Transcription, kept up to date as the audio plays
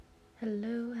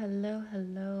Hello, hello,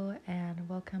 hello, and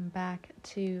welcome back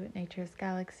to Nature's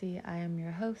Galaxy. I am your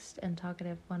host and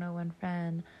talkative 101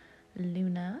 friend,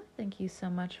 Luna. Thank you so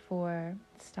much for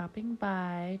stopping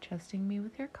by, trusting me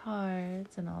with your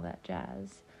cards, and all that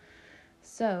jazz.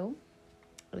 So,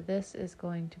 this is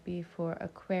going to be for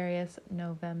Aquarius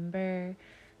November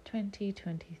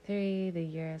 2023. The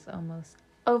year is almost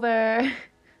over.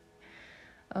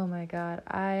 Oh my God,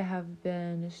 I have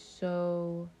been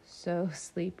so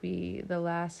sleepy the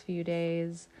last few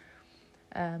days.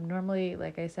 Normally,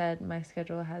 like I said, my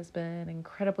schedule has been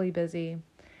incredibly busy.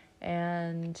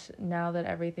 And now that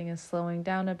everything is slowing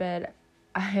down a bit,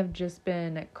 I have just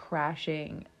been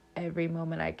crashing every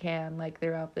moment I can, like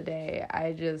throughout the day.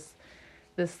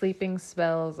 The sleeping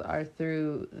spells are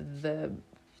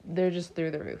they're just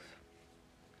through the roof.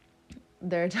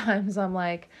 There are times I'm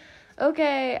like,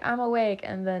 okay, I'm awake.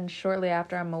 And then shortly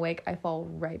after I'm awake, I fall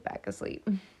right back asleep.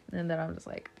 And then I'm just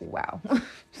like, wow.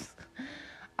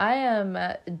 I am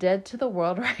dead to the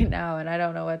world right now, and I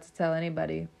don't know what to tell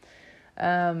anybody.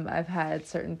 I've had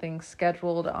certain things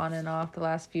scheduled on and off the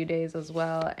last few days as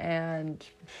well, and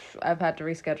I've had to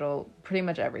reschedule pretty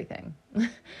much everything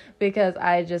because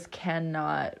I just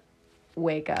cannot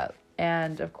wake up.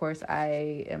 And of course,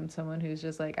 I am someone who's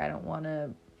just like, I don't want to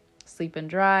sleep and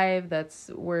drive. That's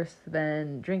worse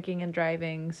than drinking and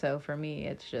driving. So for me,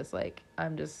 it's just like,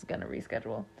 I'm just gonna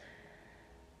reschedule.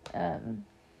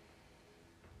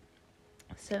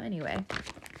 So anyway,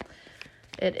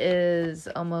 it is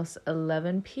almost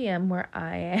 11 p.m. where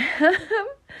I am.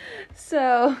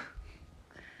 So,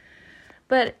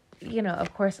 but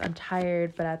of course I'm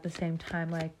tired, but at the same time,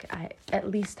 like at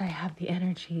least I have the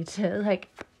energy to like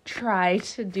try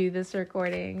to do this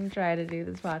recording, try to do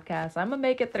this podcast. I'm gonna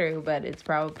make it through, but it's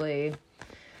probably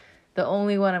the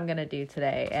only one I'm gonna do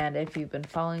today. And if you've been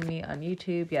following me on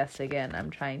YouTube, yes, again,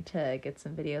 I'm trying to get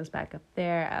some videos back up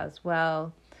there as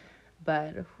well.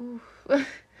 But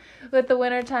with the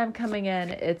winter time coming in,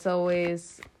 it's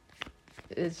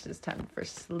just time for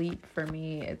sleep for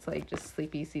me. It's like just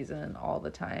sleepy season all the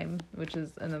time, which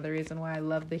is another reason why I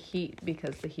love the heat,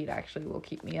 because the heat actually will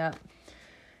keep me up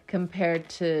compared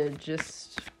to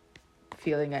just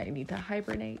feeling I need to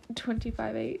hibernate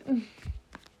 25/8.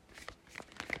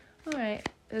 All right.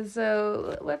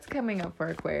 So what's coming up for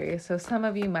Aquarius? So some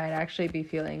of you might actually be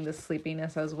feeling the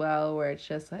sleepiness as well, where it's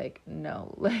just like,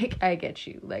 no, like I get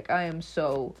you. Like I am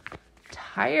so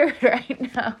tired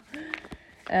right now.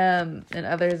 And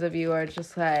others of you are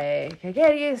just like, I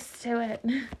get used to it.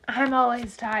 I'm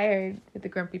always tired, with the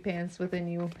grumpy pants within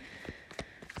you.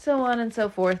 So on and so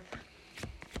forth.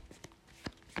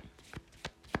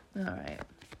 All right.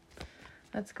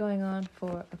 That's going on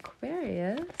for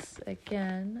Aquarius.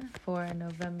 Again, for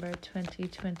November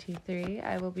 2023,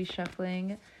 I will be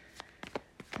shuffling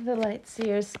the Light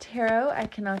Seers Tarot. I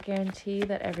cannot guarantee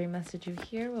that every message you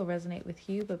hear will resonate with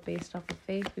you, but based off of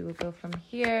faith, we will go from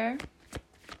here.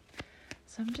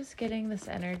 So I'm just getting this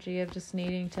energy of just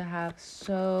needing to have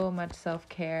so much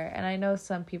self-care. And I know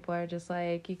some people are just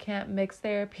like, you can't mix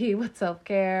therapy with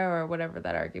self-care or whatever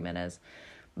that argument is.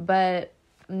 But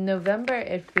November,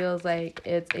 it feels like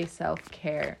it's a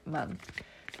self-care month.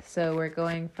 So we're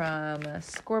going from a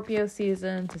Scorpio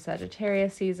season to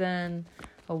Sagittarius season,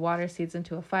 a water season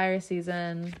to a fire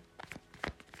season.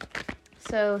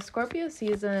 So Scorpio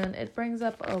season, it brings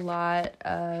up a lot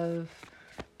of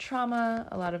trauma,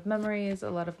 a lot of memories, a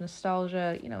lot of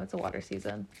nostalgia. It's a water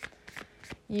season.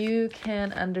 You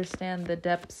can understand the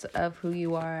depths of who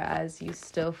you are as you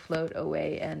still float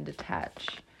away and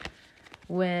detach.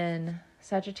 When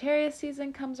Sagittarius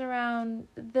season comes around,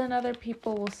 then other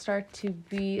people will start to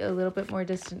be a little bit more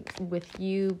distant with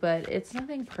you, but it's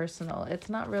nothing personal. It's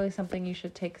not really something you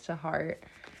should take to heart.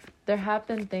 There have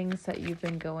been things that you've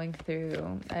been going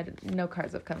through. No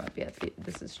cards have come up yet.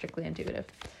 This is strictly intuitive.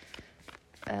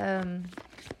 Again,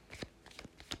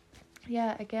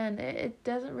 it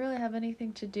doesn't really have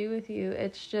anything to do with you.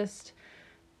 It's just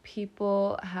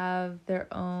people have their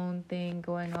own thing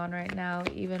going on right now,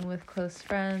 even with close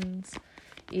friends,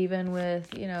 even with,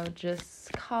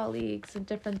 just colleagues and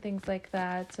different things like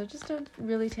that. So just don't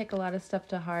really take a lot of stuff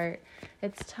to heart.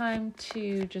 It's time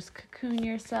to just cocoon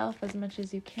yourself as much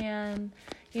as you can.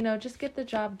 Just get the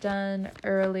job done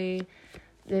early.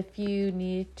 If you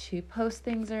need to post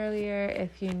things earlier,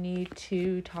 if you need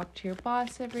to talk to your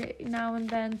boss every now and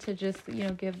then to just,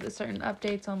 give certain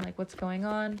updates on like what's going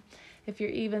on. If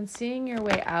you're even seeing your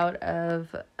way out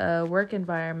of a work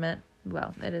environment,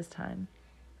 well, it is time.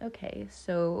 Okay,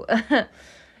 so,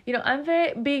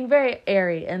 I'm being very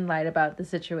airy and light about the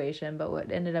situation, but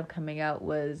what ended up coming out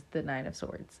was the 9 of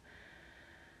Swords.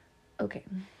 Okay.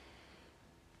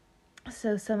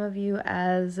 So some of you,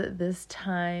 as this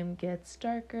time gets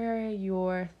darker,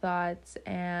 your thoughts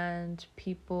and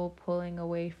people pulling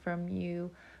away from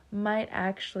you might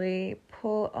actually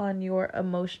pull on your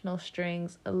emotional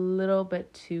strings a little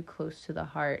bit too close to the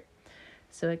heart.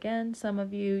 So again, some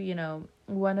of you,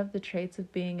 one of the traits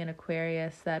of being an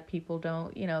Aquarius that people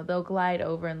don't, they'll glide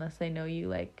over unless they know you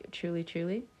like truly,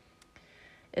 truly,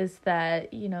 is that,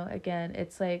 again,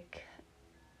 it's like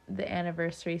the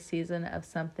anniversary season of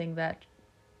something that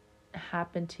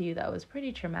happened to you that was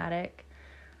pretty traumatic.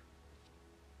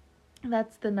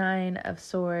 That's the 9 of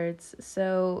Swords.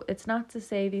 So it's not to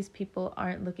say these people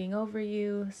aren't looking over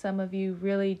you. Some of you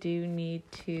really do need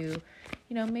to,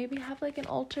 maybe have like an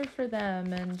altar for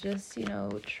them and just,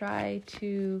 try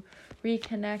to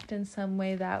reconnect in some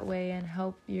way that way and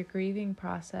help your grieving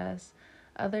process.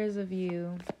 Others of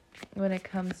you, when it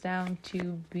comes down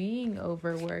to being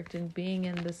overworked and being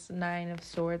in this 9 of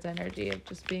Swords energy of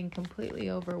just being completely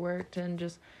overworked and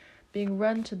just being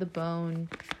run to the bone,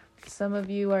 some of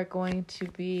you are going to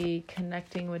be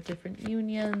connecting with different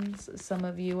unions. Some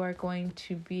of you are going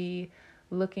to be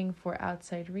looking for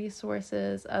outside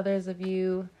resources. Others of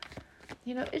you,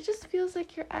 it just feels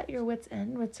like you're at your wit's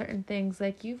end with certain things.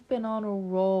 Like you've been on a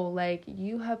roll. Like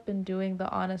you have been doing the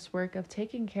honest work of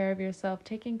taking care of yourself,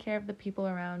 taking care of the people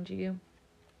around you.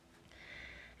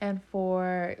 And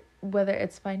for whether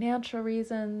it's financial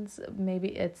reasons, maybe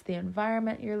it's the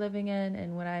environment you're living in.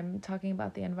 And when I'm talking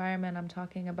about the environment, I'm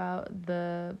talking about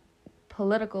the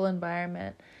political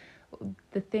environment,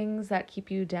 the things that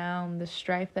keep you down, the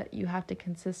strife that you have to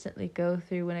consistently go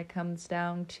through when it comes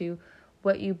down to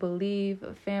what you believe,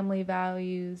 family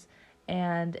values,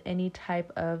 and any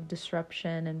type of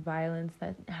disruption and violence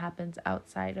that happens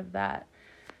outside of that.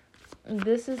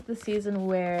 This is the season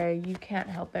where you can't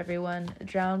help everyone.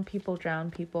 Drown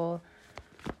people.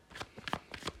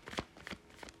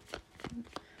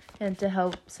 And to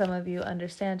help some of you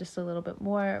understand just a little bit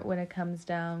more when it comes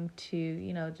down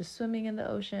to, just swimming in the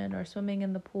ocean or swimming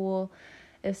in the pool.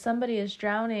 If somebody is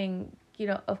drowning,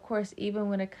 of course, even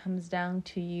when it comes down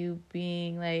to you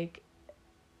being like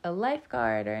a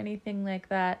lifeguard or anything like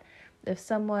that, if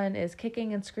someone is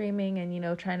kicking and screaming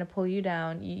and, trying to pull you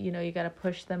down, you got to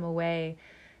push them away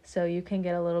so you can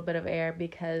get a little bit of air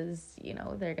because,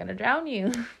 they're going to drown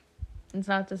you. It's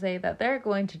not to say that they're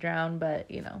going to drown, but,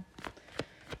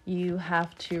 you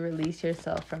have to release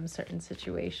yourself from certain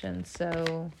situations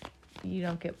so you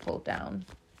don't get pulled down.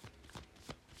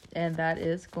 And that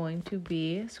is going to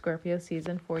be Scorpio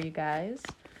season for you guys.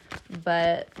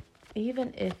 But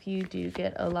even if you do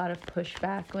get a lot of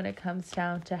pushback when it comes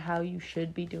down to how you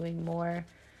should be doing more,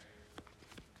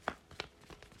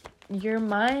 your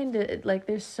mind, like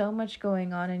there's so much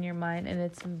going on in your mind and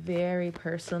it's very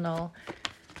personal.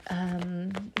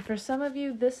 For some of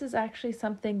you, this is actually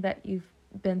something that you've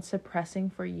been suppressing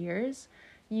for years.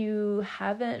 You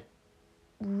haven't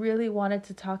really wanted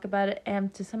to talk about it,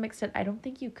 and to some extent I don't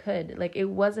think you could. Like it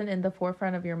wasn't in the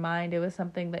forefront of your mind. It was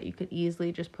something that you could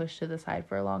easily just push to the side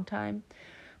for a long time.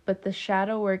 But the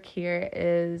shadow work here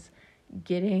is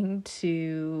getting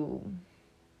to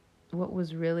what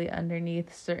was really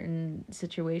underneath certain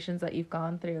situations that you've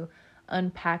gone through,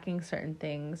 unpacking certain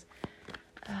things.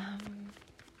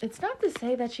 It's not to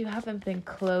say that you haven't been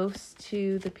close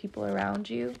to the people around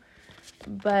you,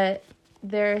 but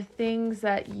there are things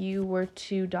that you were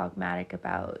too dogmatic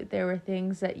about. There were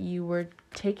things that you were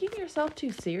taking yourself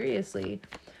too seriously,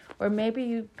 or maybe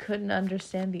you couldn't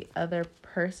understand the other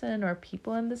person or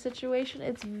people in the situation.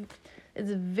 It's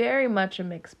very much a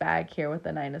mixed bag here with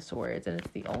the 9 of Swords, and it's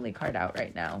the only card out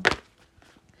right now.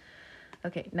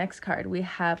 Okay, next card, we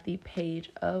have the Page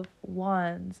of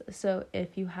Wands. So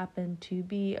if you happen to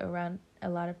be around a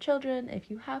lot of children,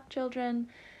 if you have children,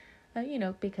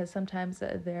 because sometimes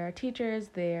there are teachers,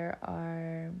 there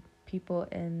are people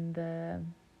in the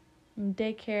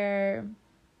daycare.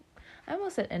 I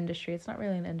almost said industry. It's not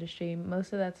really an industry.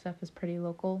 Most of that stuff is pretty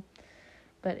local.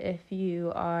 But if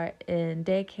you are in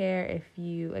daycare, if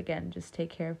you, again, just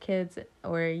take care of kids,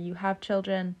 or you have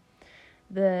children,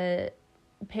 the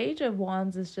Page of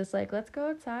Wands is just like, let's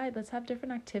go outside, let's have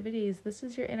different activities. This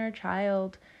is your inner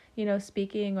child,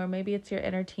 speaking, or maybe it's your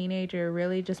inner teenager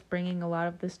really just bringing a lot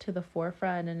of this to the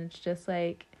forefront. And it's just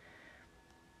like,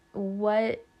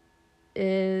 what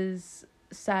is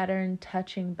Saturn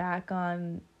touching back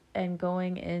on and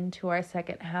going into our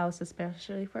second house,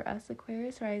 especially for us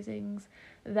Aquarius risings,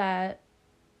 that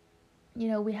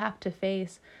we have to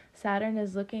face? Saturn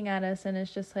is looking at us and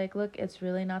it's just like, look, it's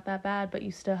really not that bad, but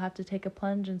you still have to take a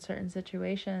plunge in certain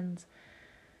situations.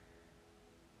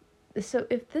 So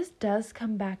if this does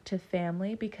come back to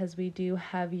family, because we do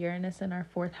have Uranus in our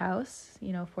fourth house,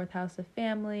 fourth house of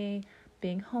family,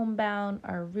 being homebound,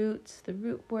 our roots, the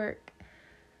root work,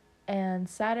 and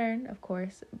Saturn, of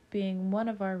course, being one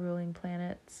of our ruling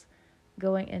planets,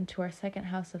 going into our second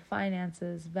house of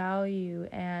finances, value,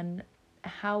 and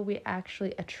how we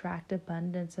actually attract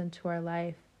abundance into our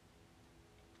life.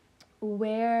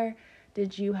 Where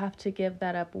did you have to give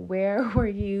that up? Where were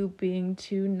you being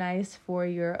too nice for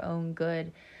your own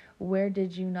good? Where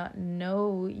did you not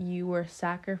know you were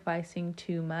sacrificing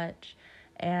too much?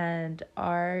 And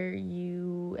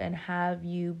have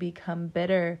you become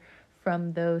bitter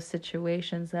from those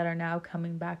situations that are now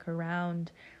coming back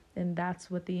around? And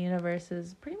that's what the universe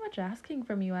is pretty much asking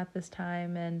from you at this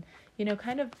time, and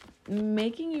kind of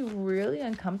making you really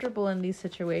uncomfortable in these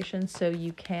situations so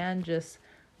you can just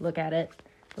look at it,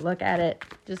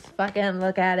 just fucking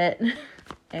look at it.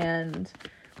 And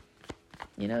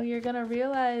you're gonna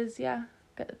realize, yeah,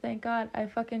 thank God I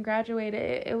fucking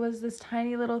graduated. It was this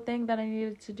tiny little thing that I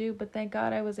needed to do, but thank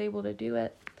God I was able to do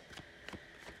it.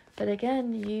 But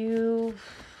again, you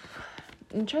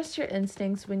trust your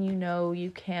instincts when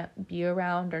you can't be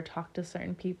around or talk to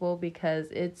certain people, because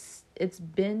it's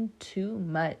been too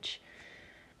much.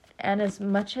 And as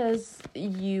much as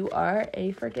you are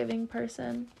a forgiving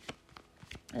person,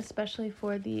 especially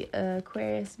for the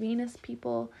Aquarius Venus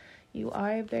people, you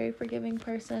are a very forgiving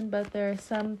person, but there are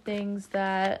some things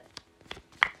that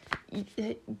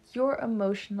your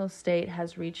emotional state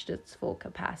has reached its full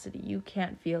capacity. You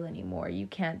can't feel anymore. You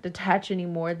can't detach any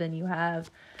more than you have.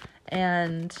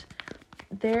 And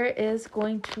there is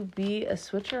going to be a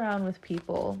switch around with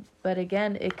people. But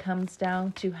again, it comes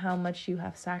down to how much you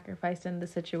have sacrificed in the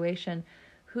situation.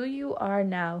 Who you are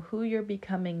now, who you're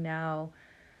becoming now,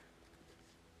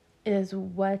 is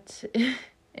what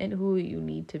and who you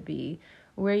need to be.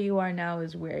 Where you are now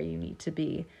is where you need to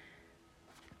be.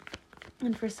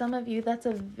 And for some of you, that's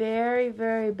a very,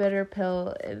 very bitter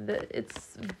pill.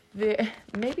 It's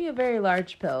maybe a very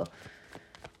large pill.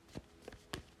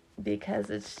 Because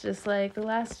it's just like the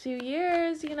last few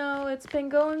years, it's been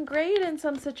going great in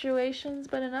some situations,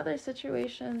 but in other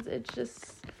situations,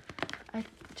 I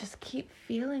just keep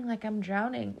feeling like I'm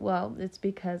drowning. Well, it's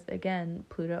because, again,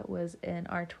 Pluto was in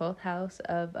our 12th house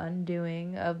of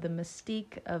undoing, of the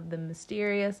mystique, of the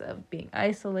mysterious, of being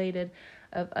isolated,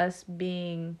 of us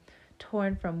being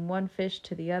torn from one fish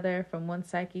to the other, from one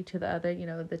psyche to the other,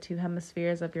 the two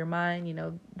hemispheres of your mind,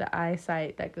 the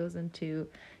eyesight that goes into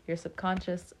your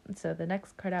subconscious. So the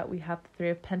next card out, we have the Three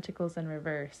of Pentacles in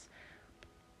reverse.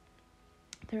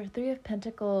 The Three of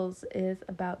Pentacles is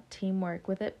about teamwork.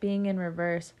 With it being in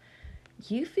reverse,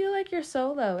 you feel like you're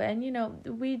solo. And,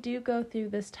 we do go through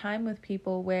this time with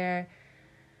people where,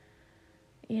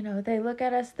 they look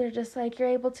at us, they're just like, you're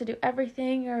able to do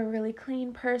everything. You're a really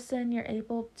clean person. You're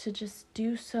able to just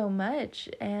do so much.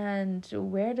 And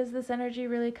where does this energy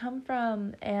really come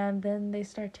from? And then they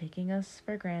start taking us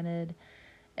for granted.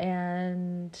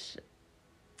 And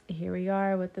here we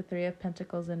are with the Three of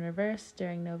Pentacles in reverse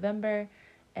during November.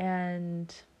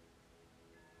 And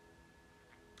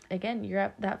again, you're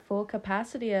at that full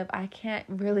capacity of, I can't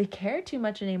really care too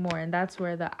much anymore. And that's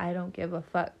where the I don't give a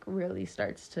fuck really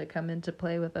starts to come into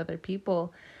play with other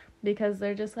people, because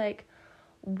they're just like,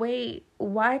 wait,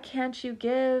 why can't you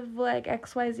give like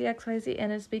XYZ?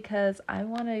 And it's because I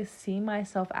want to see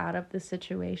myself out of this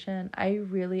situation. I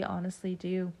really honestly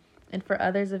do. And for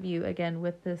others of you, again,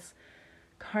 with this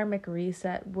karmic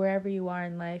reset, wherever you are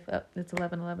in life, it's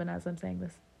 11:11 as I'm saying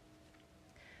this.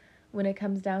 When it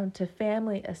comes down to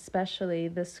family, especially,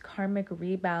 this karmic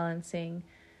rebalancing,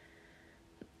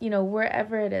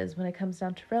 wherever it is, when it comes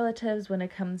down to relatives, when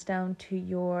it comes down to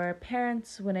your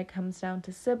parents, when it comes down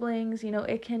to siblings,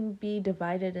 it can be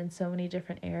divided in so many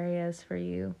different areas for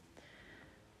you.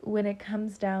 When it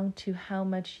comes down to how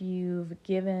much you've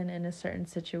given in a certain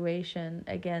situation,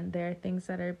 again, there are things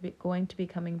that are going to be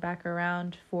coming back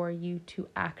around for you to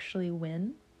actually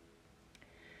win.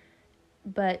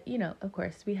 But, of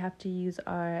course, we have to use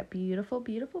our beautiful,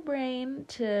 beautiful brain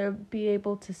to be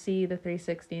able to see the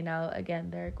 360. Now,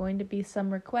 again, there are going to be some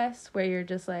requests where you're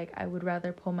just like, I would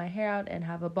rather pull my hair out and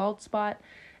have a bald spot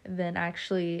than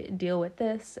actually deal with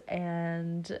this.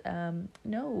 And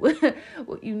no,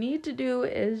 what you need to do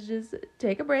is just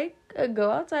take a break, go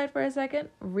outside for a second,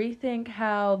 rethink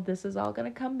how this is all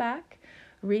going to come back.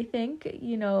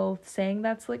 Rethink, saying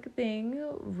that slick thing.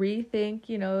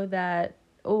 Rethink, that,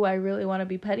 oh, I really want to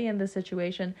be petty in this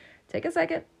situation. Take a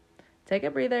second, take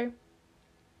a breather,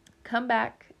 come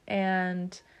back,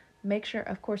 and make sure,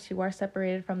 of course, you are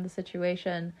separated from the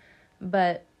situation,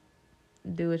 but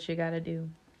do what you gotta do.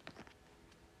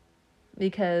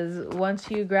 because once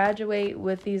you graduate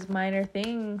with these minor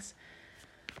things,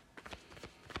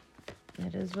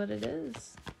 it is what it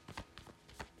is.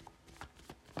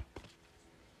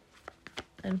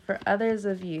 And for others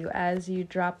of you, as you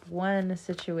drop one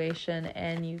situation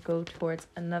and you go towards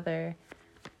another,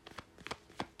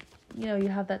 you know, you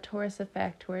have that Taurus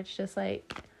effect where it's just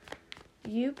like,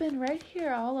 you've been right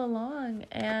here all along,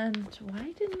 and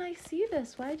why didn't I see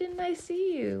this? Why didn't I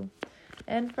see you?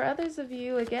 And for others of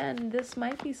you, again, this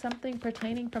might be something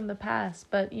pertaining from the past,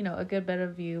 but, you know, a good bit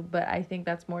of you, but I think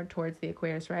that's more towards the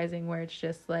Aquarius rising, where it's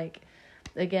just like,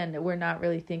 again, we're not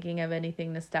really thinking of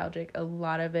anything nostalgic. A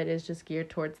lot of it is just geared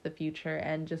towards the future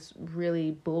and just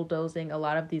really bulldozing a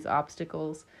lot of these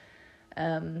obstacles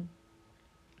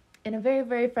in a very,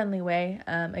 very friendly way.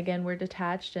 Again, we're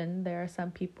detached, and there are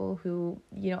some people who,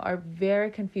 you know, are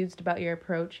very confused about your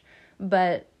approach,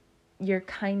 but your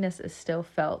kindness is still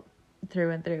felt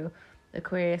through and through.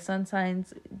 Aquarius sun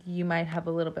signs, you might have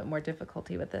a little bit more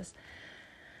difficulty with this.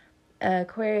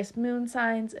 Aquarius moon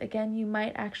signs, again, you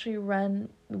might actually run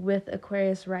with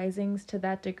Aquarius risings to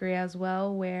that degree as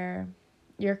well, where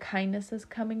your kindness is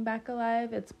coming back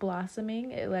alive. It's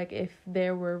blossoming. Like if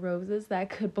there were roses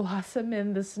that could blossom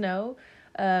in the snow,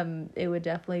 it would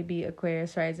definitely be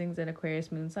Aquarius risings and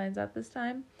Aquarius moon signs at this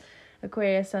time.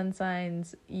 Aquarius sun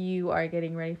signs, you are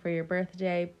getting ready for your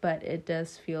birthday, but it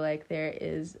does feel like there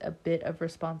is a bit of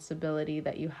responsibility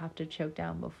that you have to choke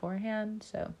down beforehand.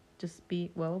 So just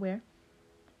be well aware.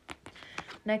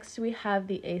 Next, we have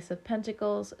the Ace of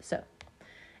Pentacles. So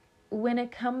when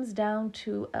it comes down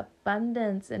to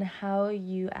abundance and how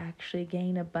you actually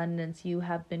gain abundance, you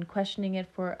have been questioning it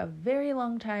for a very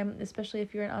long time, especially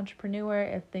if you're an entrepreneur,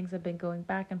 if things have been going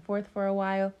back and forth for a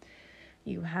while.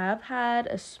 You have had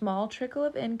a small trickle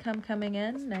of income coming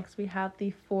in. Next, we have the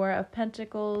Four of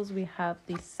Pentacles, we have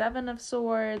the Seven of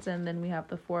Swords, and then we have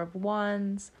the Four of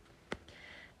Wands.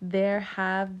 There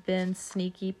have been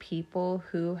sneaky people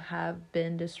who have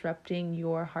been disrupting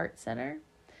your heart center.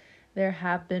 There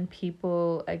have been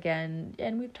people, again,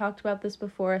 and we've talked about this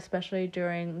before, especially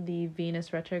during the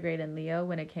Venus retrograde in Leo,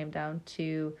 when it came down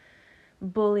to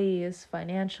bullies,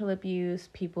 financial abuse,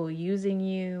 people using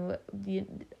you.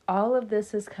 All of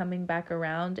this is coming back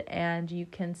around, and you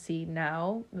can see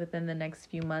now within the next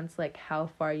few months, like how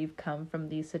far you've come from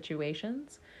these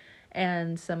situations.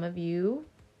 And some of you,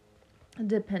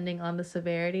 depending on the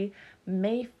severity,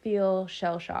 may feel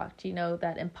shell-shocked. You know,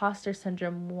 that imposter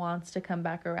syndrome wants to come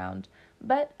back around.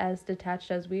 But as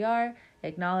detached as we are,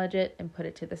 acknowledge it and put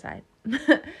it to the side.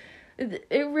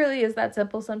 It really is that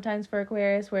simple sometimes for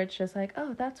Aquarius, where it's just like,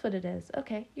 oh, that's what it is.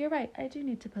 Okay, you're right. I do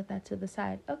need to put that to the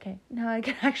side. Okay, now I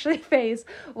can actually face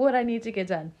what I need to get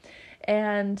done.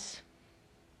 And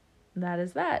that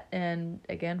is that. And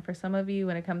again, for some of you,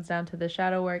 when it comes down to the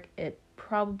shadow work, it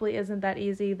probably isn't that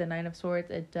easy. The Nine of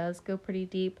Swords, it does go pretty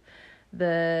deep.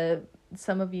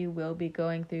 Some of you will be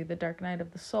going through the dark night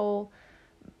of the soul,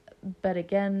 but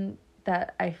again,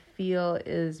 that I feel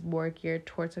is more geared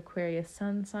towards Aquarius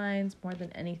sun signs more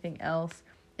than anything else.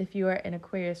 If you are in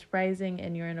Aquarius rising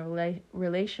and you're in a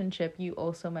relationship, you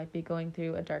also might be going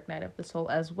through a dark night of the soul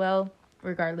as well,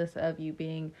 regardless of you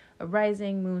being a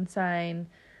rising, moon sign,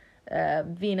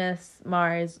 Venus,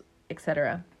 Mars,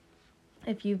 etc.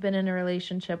 If you've been in a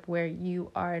relationship where you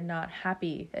are not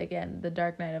happy, again, the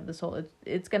dark night of the soul,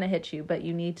 it's going to hit you, but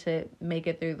you need to make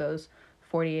it through those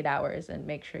 48 hours and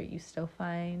make sure you still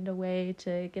find a way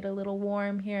to get a little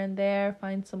warm here and there,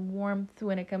 find some warmth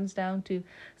when it comes down to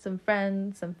some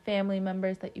friends, some family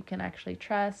members that you can actually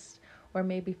trust, or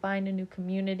maybe find a new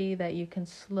community that you can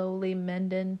slowly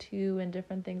mend into and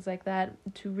different things like that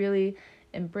to really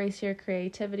embrace your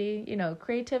creativity. You know,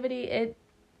 creativity, it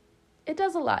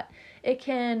does a lot. It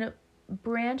can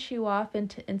branch you off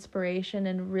into inspiration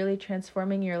and really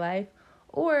transforming your life,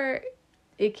 or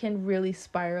it can really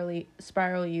spiral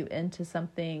you into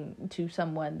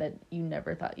someone that you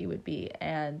never thought you would be.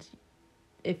 And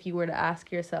if you were to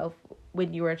ask yourself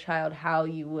when you were a child how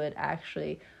you would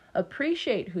actually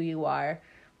appreciate who you are,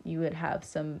 you would have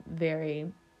some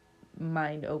very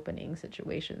mind-opening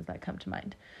situations that come to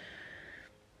mind.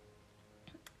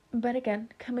 But again,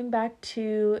 coming back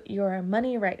to your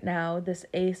money right now, this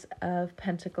Ace of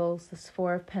Pentacles, this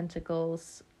Four of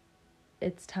Pentacles,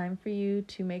 it's time for you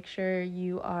to make sure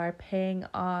you are paying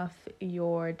off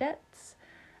your debts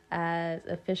as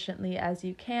efficiently as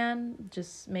you can.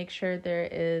 Just make sure there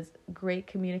is great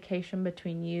communication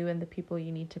between you and the people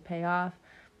you need to pay off,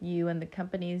 you and the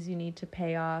companies you need to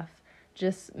pay off.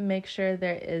 Just make sure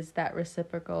there is that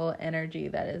reciprocal energy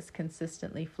that is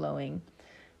consistently flowing.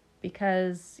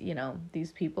 Because, you know,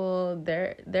 these people,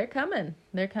 they're coming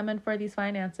for these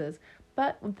finances.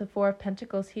 But with the Four of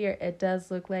Pentacles here, it does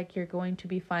look like you're going to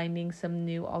be finding some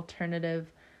new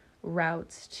alternative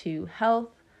routes to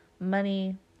health,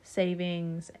 money,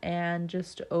 savings, and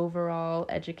just overall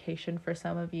education for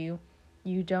some of you.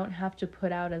 You don't have to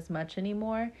put out as much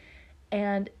anymore.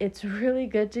 And it's really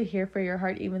good to hear for your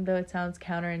heart, even though it sounds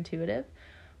counterintuitive,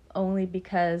 only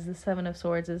because the Seven of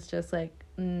Swords is just like,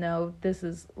 no, this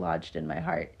is lodged in my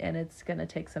heart, and it's going to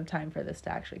take some time for this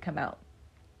to actually come out.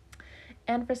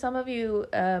 And for some of you,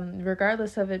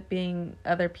 regardless of it being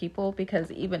other people,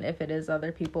 because even if it is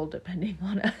other people, depending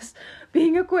on us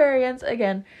being Aquarians,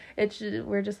 again,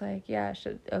 we're just like, yeah,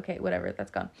 okay, whatever,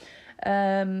 that's gone.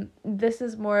 This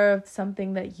is more of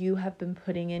something that you have been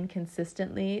putting in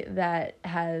consistently that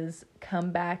has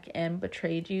come back and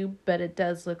betrayed you, but it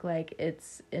does look like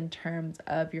it's in terms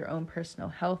of your own personal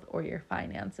health or your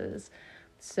finances.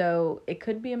 So it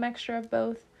could be a mixture of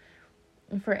both.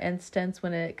 For instance,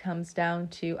 when it comes down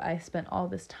to, I spent all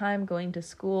this time going to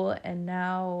school and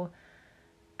now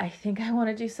I think I want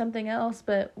to do something else,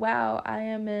 but wow, I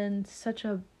am in such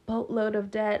a boatload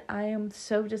of debt. I am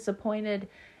so disappointed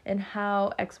in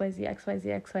how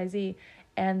XYZ,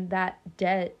 and that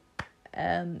debt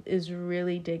is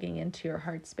really digging into your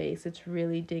heart space. It's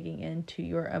really digging into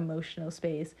your emotional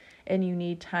space, and you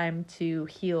need time to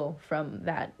heal from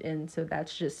that. And so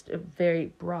that's just a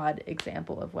very broad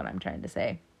example of what I'm trying to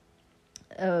say,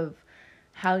 of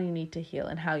how you need to heal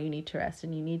and how you need to rest,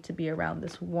 and you need to be around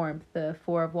this warmth. The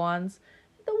Four of Wands,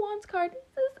 the Wands card,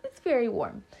 it's very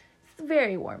warm. It's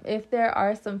very warm. If there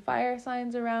are some fire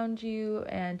signs around you,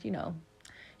 and you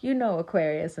know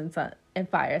Aquarius and sun and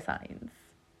fire signs,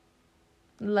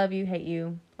 love you, hate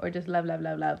you, or just love,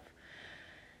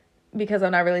 because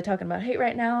I'm not really talking about hate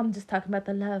right now. I'm just talking about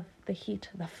the love, the heat,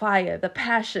 the fire, the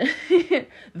passion,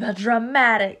 the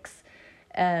dramatics.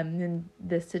 In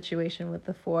this situation with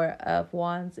the Four of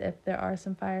Wands, if there are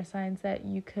some fire signs that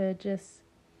you could just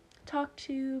talk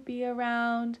to, be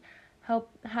around,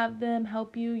 have them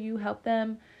help you, you help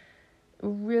them,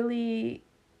 really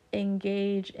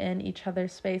engage in each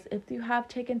other's space. If you have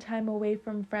taken time away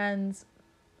from friends,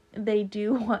 they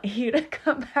do want you to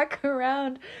come back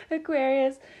around,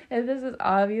 Aquarius. And this is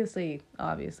obviously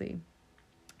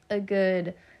a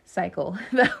good cycle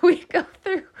that we go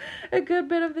through a good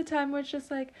bit of the time, where it's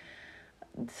just like,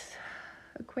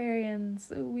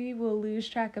 Aquarians, we will lose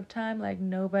track of time like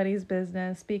nobody's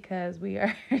business, because we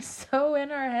are so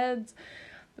in our heads,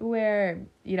 where,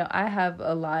 I have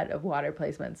a lot of water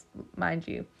placements, mind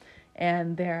you.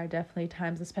 And there are definitely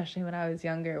times, especially when I was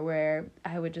younger, where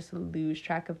I would just lose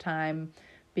track of time,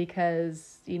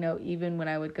 because, even when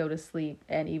I would go to sleep,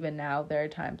 and even now there are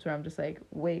times where I'm just like,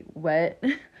 wait, what?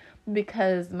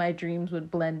 Because my dreams would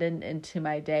blend into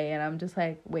my day, and I'm just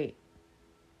like, wait,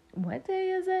 what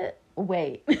day is it?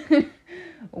 Wait,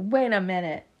 wait a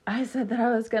minute. I said that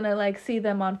I was going to see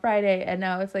them on Friday, and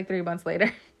now it's 3 months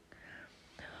later.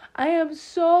 I am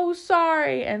so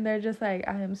sorry. And they're just like,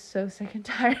 I am so sick and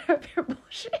tired of your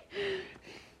bullshit.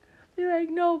 They're like,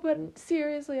 no, but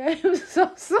seriously, I am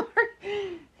so sorry.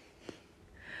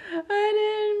 I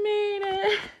didn't mean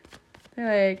it.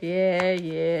 They're like,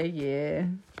 yeah.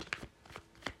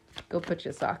 Go put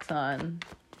your socks on.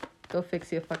 Go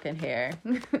fix your fucking hair.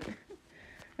 And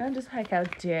I'm just like, how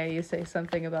dare you say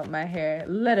something about my hair?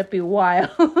 Let it be wild.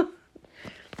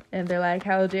 And they're like,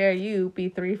 how dare you be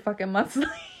 3 fucking months late?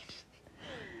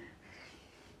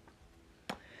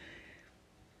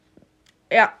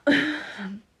 Yeah.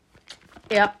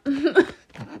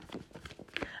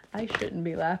 I shouldn't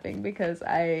be laughing, because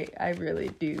I really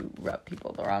do rub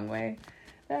people the wrong way.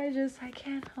 I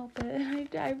can't help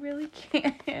it. I really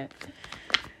can't.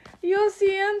 Yo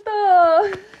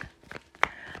siento.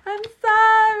 I'm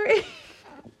sorry.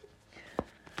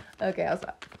 Okay, I'll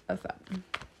stop.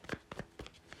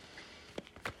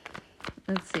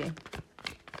 Let's see.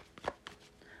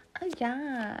 Oh,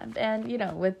 yeah.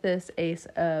 And, with this Ace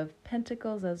of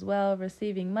Pentacles as well,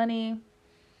 receiving money,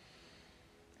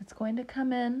 it's going to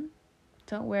come in.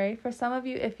 Don't worry. For some of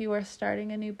you, if you are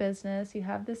starting a new business, you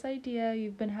have this idea,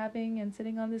 you've been having and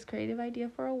sitting on this creative idea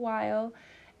for a while,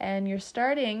 and you're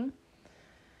starting,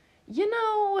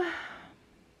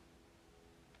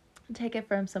 take it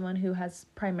from someone who has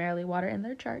primarily water in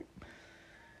their chart.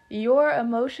 Your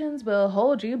emotions will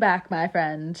hold you back, my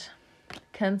friend.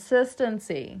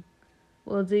 Consistency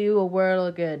will do you a world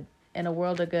of good. In a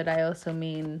world of good, I also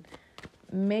mean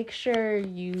make sure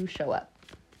you show up.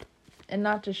 And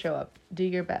not just show up, do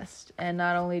your best. And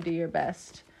not only do your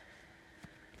best,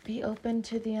 be open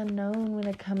to the unknown when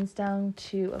it comes down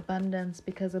to abundance,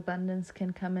 because abundance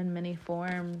can come in many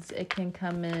forms. It can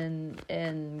come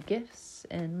in gifts,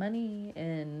 in money,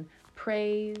 in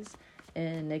praise,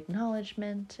 in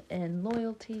acknowledgement, in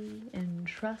loyalty, in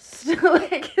trust.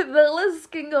 Like, the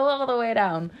list can go all the way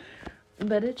down.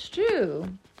 But it's true.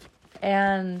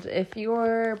 And if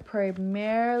you're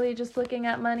primarily just looking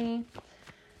at money,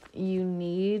 you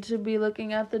need to be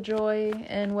looking at the joy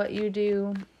in what you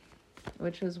do,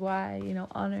 which is why,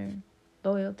 honor,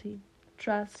 loyalty,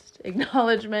 trust,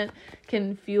 acknowledgement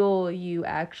can fuel you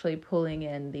actually pulling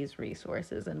in these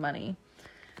resources and money.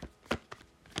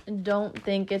 Don't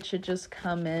think it should just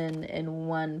come in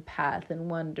one path, in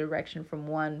one direction from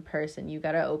one person. You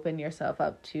got to open yourself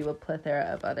up to a plethora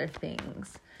of other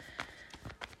things.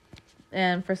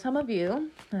 And for some of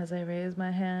you, as I raise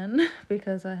my hand,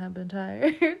 because I have been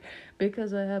tired,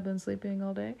 because I have been sleeping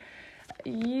all day,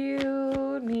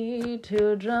 you need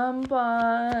to jump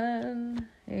on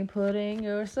and putting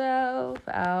yourself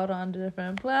out on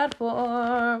different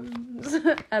platforms.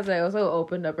 As I also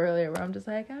opened up earlier, where I'm just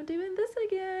like, I'm doing this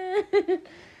again.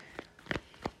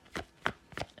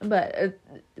 But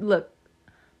look,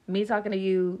 me talking to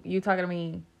you, you talking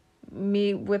to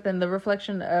me within the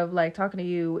reflection of like talking to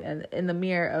you and in the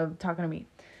mirror of talking to me.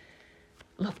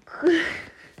 Look,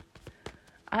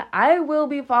 I will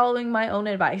be following my own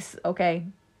advice, okay?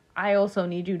 I also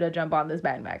need you to jump on this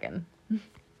bandwagon.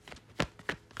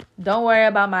 Don't worry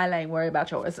about my lane, worry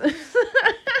about yours.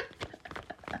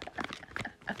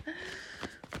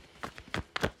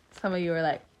 Some of you are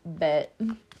like, bet.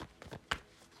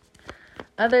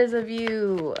 Others of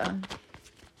you,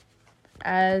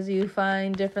 as you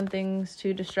find different things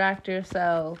to distract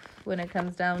yourself when it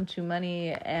comes down to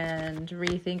money and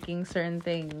rethinking certain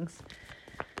things,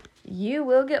 you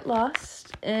will get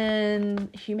lost in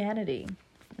humanity.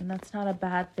 And that's not a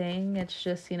bad thing. It's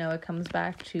just, it comes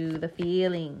back to the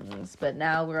feelings. But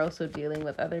now we're also dealing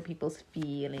with other people's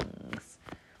feelings.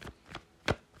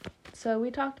 So we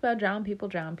talked about drown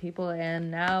people, and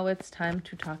now it's time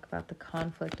to talk about the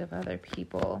conflict of other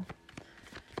people.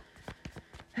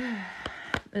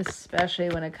 Especially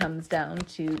when it comes down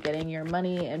to getting your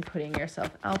money and putting yourself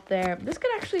out there. This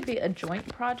could actually be a joint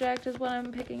project is what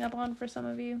I'm picking up on for some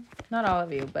of you. Not all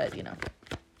of you, but,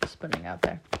 just putting it out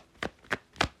there.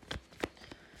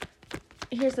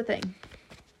 Here's the thing.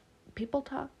 People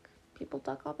talk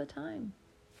all the time.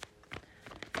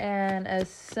 And as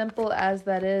simple as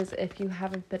that is, if you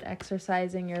haven't been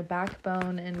exercising your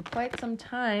backbone in quite some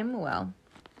time, well,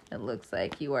 it looks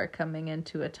like you are coming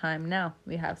into a time now.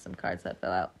 We have some cards that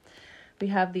fill out. We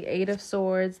have the Eight of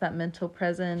Swords, that mental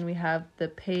prison. We have the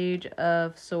Page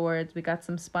of Swords. We got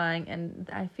some spying. And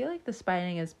I feel like the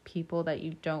spying is people that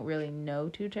you don't really know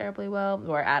too terribly well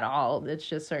or at all. It's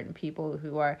just certain people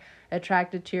who are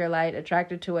attracted to your light,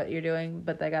 attracted to what you're doing,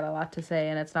 but they got a lot to say,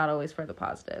 and it's not always for the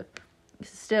positive.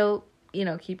 Still,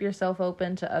 keep yourself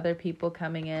open to other people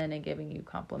coming in and giving you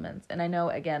compliments. And I know,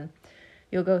 again,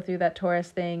 you'll go through that Taurus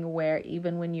thing where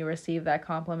even when you receive that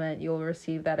compliment, you'll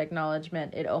receive that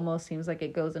acknowledgement. It almost seems like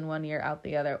it goes in one ear, out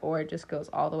the other, or it just goes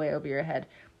all the way over your head.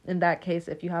 In that case,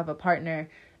 if you have a partner,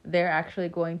 they're actually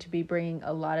going to be bringing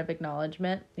a lot of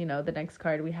acknowledgement. The next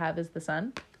card we have is the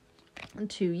Sun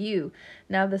to you.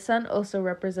 Now, the Sun also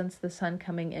represents the Sun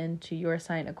coming into your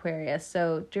sign, Aquarius.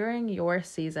 So during your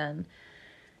season,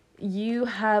 you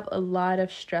have a lot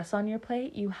of stress on your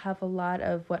plate. You have a lot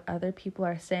of what other people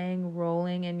are saying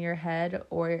rolling in your head,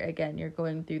 or again, you're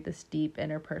going through this deep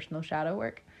interpersonal shadow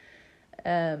work.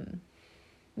 The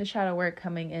shadow work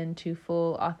coming into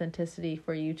full authenticity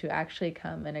for you to actually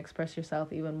come and express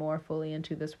yourself even more fully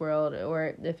into this world,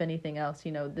 or if anything else,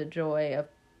 the joy of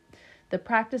the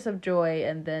practice of joy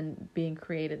and then being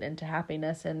created into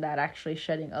happiness, and that actually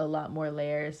shedding a lot more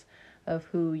layers of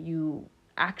who you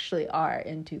actually are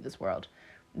into this world.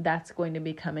 That's going to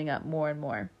be coming up more and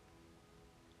more.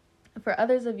 For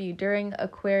others of you, during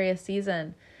Aquarius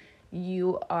season,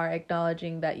 you are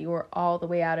acknowledging that you are all the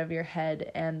way out of your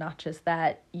head, and not just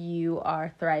that, you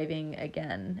are thriving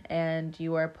again and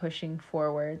you are pushing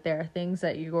forward. There are things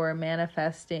that you are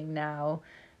manifesting now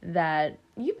that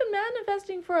you've been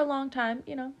manifesting for a long time,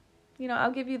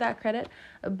 I'll give you that credit,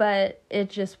 but it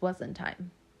just wasn't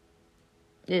time.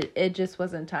 It just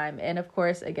wasn't time. And of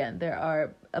course, again, there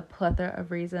are a plethora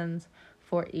of reasons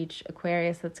for each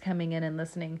Aquarius that's coming in and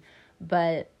listening,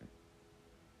 but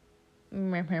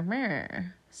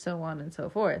so on and so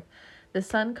forth. The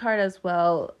Sun card as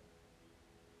well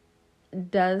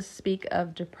does speak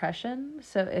of depression.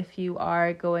 So if you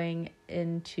are going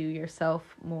into yourself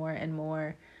more and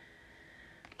more,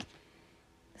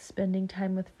 spending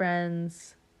time with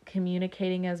friends,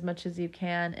 communicating as much as you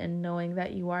can, and knowing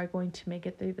that you are going to make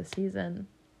it through the season,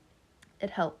 it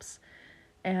helps.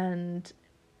 And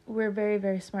we're very,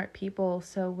 very smart people.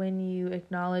 So when you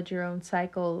acknowledge your own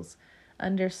cycles,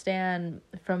 understand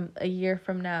from a year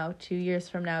from now, 2 years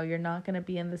from now, you're not going to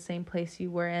be in the same place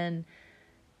you were in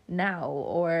now,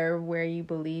 or where you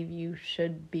believe you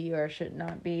should be or should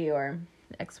not be, or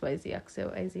XYZ,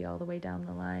 XOYZ, all the way down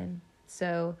the line.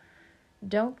 So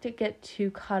don't get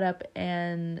too caught up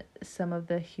in some of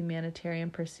the humanitarian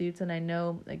pursuits. And I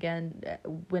know, again,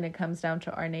 when it comes down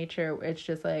to our nature, it's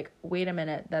just like, wait a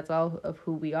minute, that's all of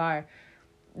who we are.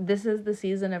 This is the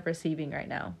season of receiving right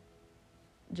now.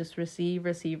 Just receive,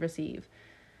 receive, receive.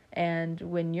 And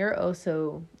when you're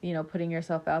also, putting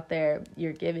yourself out there,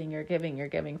 you're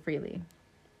giving freely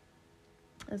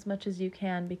as much as you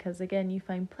can, because again, you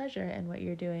find pleasure in what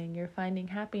you're doing. You're finding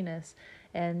happiness.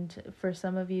 And for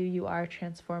some of you, you are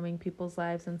transforming people's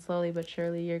lives, and slowly but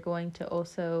surely you're going to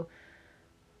also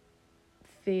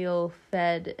feel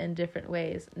fed in different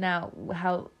ways. Now,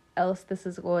 how else this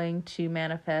is going to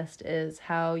manifest is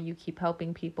how you keep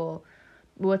helping people.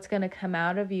 What's going to come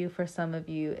out of you for some of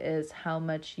you is how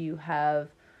much you have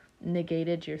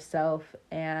negated yourself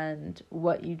and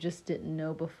what you just didn't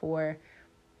know before.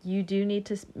 You do need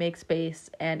to make space.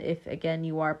 And if, again,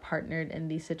 you are partnered in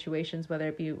these situations, whether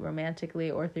it be romantically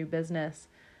or through business,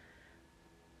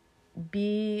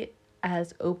 be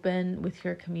as open with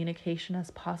your communication as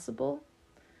possible,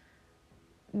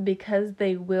 because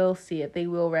they will see it. They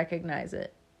will recognize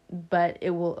it, but it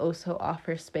will also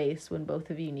offer space when both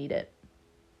of you need it.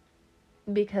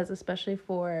 Because especially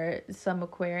for some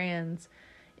Aquarians,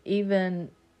 even,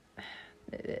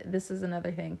 this is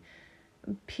another thing,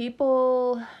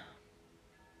 people,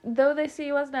 though they see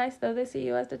you as nice, though they see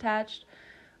you as detached,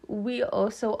 we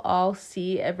also all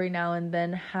see every now and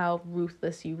then how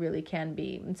ruthless you really can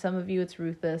be. And some of you, it's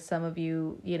ruthless. Some of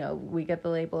you, we get the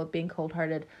label of being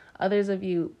cold-hearted. Others of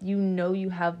you, you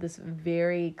have this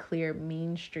very clear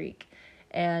mean streak.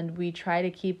 And we try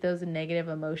to keep those negative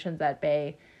emotions at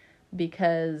bay,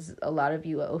 because a lot of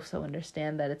you also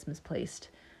understand that it's misplaced.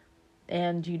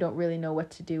 And you don't really know what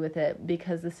to do with it,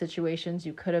 because the situations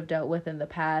you could have dealt with in the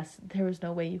past, there was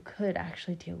no way you could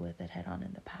actually deal with it head on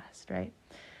in the past, right?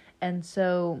 And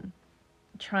so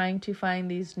trying to find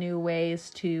these new ways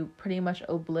to pretty much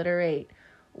obliterate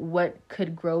what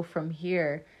could grow from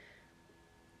here,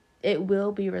 it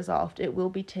will be resolved. It will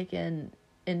be taken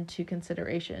into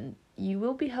consideration. You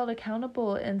will be held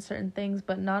accountable in certain things,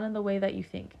 but not in the way that you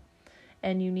think.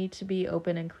 And you need to be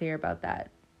open and clear about that.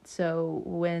 So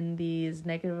when these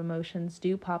negative emotions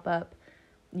do pop up,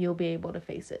 you'll be able to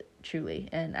face it truly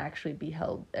and actually be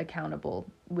held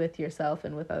accountable with yourself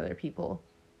and with other people.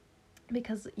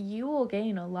 Because you will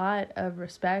gain a lot of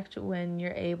respect when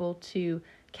you're able to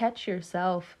catch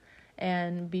yourself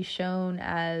and be shown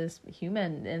as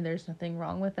human. And there's nothing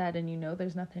wrong with that. And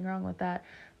there's nothing wrong with that.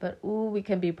 But, we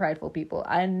can be prideful people.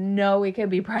 I know we can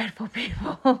be prideful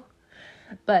people.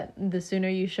 But the sooner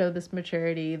you show this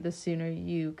maturity, the sooner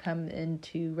you come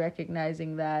into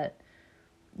recognizing that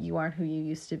you aren't who you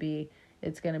used to be,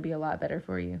 it's going to be a lot better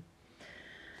for you.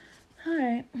 All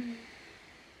right.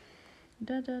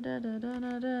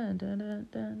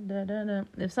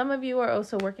 If some of you are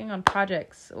also working on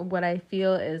projects, what I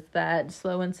feel is that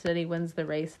slow and steady wins the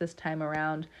race this time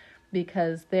around,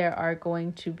 because there are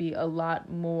going to be a lot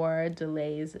more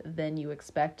delays than you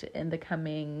expect in the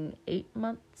coming 8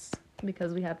 months,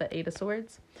 because we have the 8 of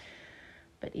Swords.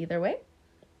 But either way,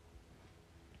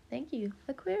 thank you,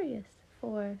 Aquarius,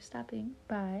 for stopping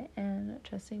by and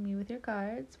trusting me with your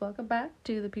cards. Welcome back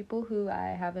to the people who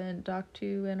I haven't talked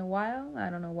to in a while. I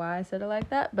don't know why I said it like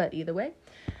that, but either way.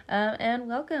 And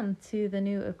welcome to the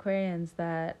new Aquarians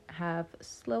that have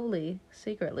slowly,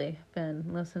 secretly been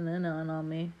listening on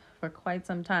me for quite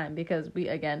some time, because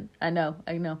I know,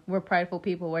 we're prideful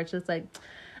people where it's just like,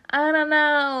 I don't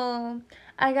know,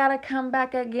 I gotta come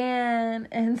back again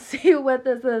and see what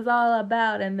this is all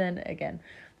about. And then again,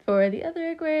 for the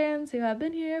other Aquarians who have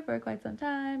been here for quite some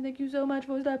time, thank you so much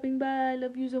for stopping by. I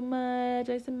love you so much.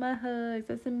 I send my hugs,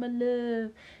 I send my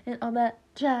love, and all that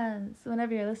jazz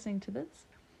whenever you're listening to this.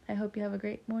 I hope you have a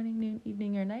great morning, noon,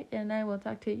 evening, or night, and I will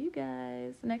talk to you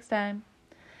guys next time.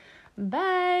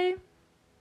 Bye!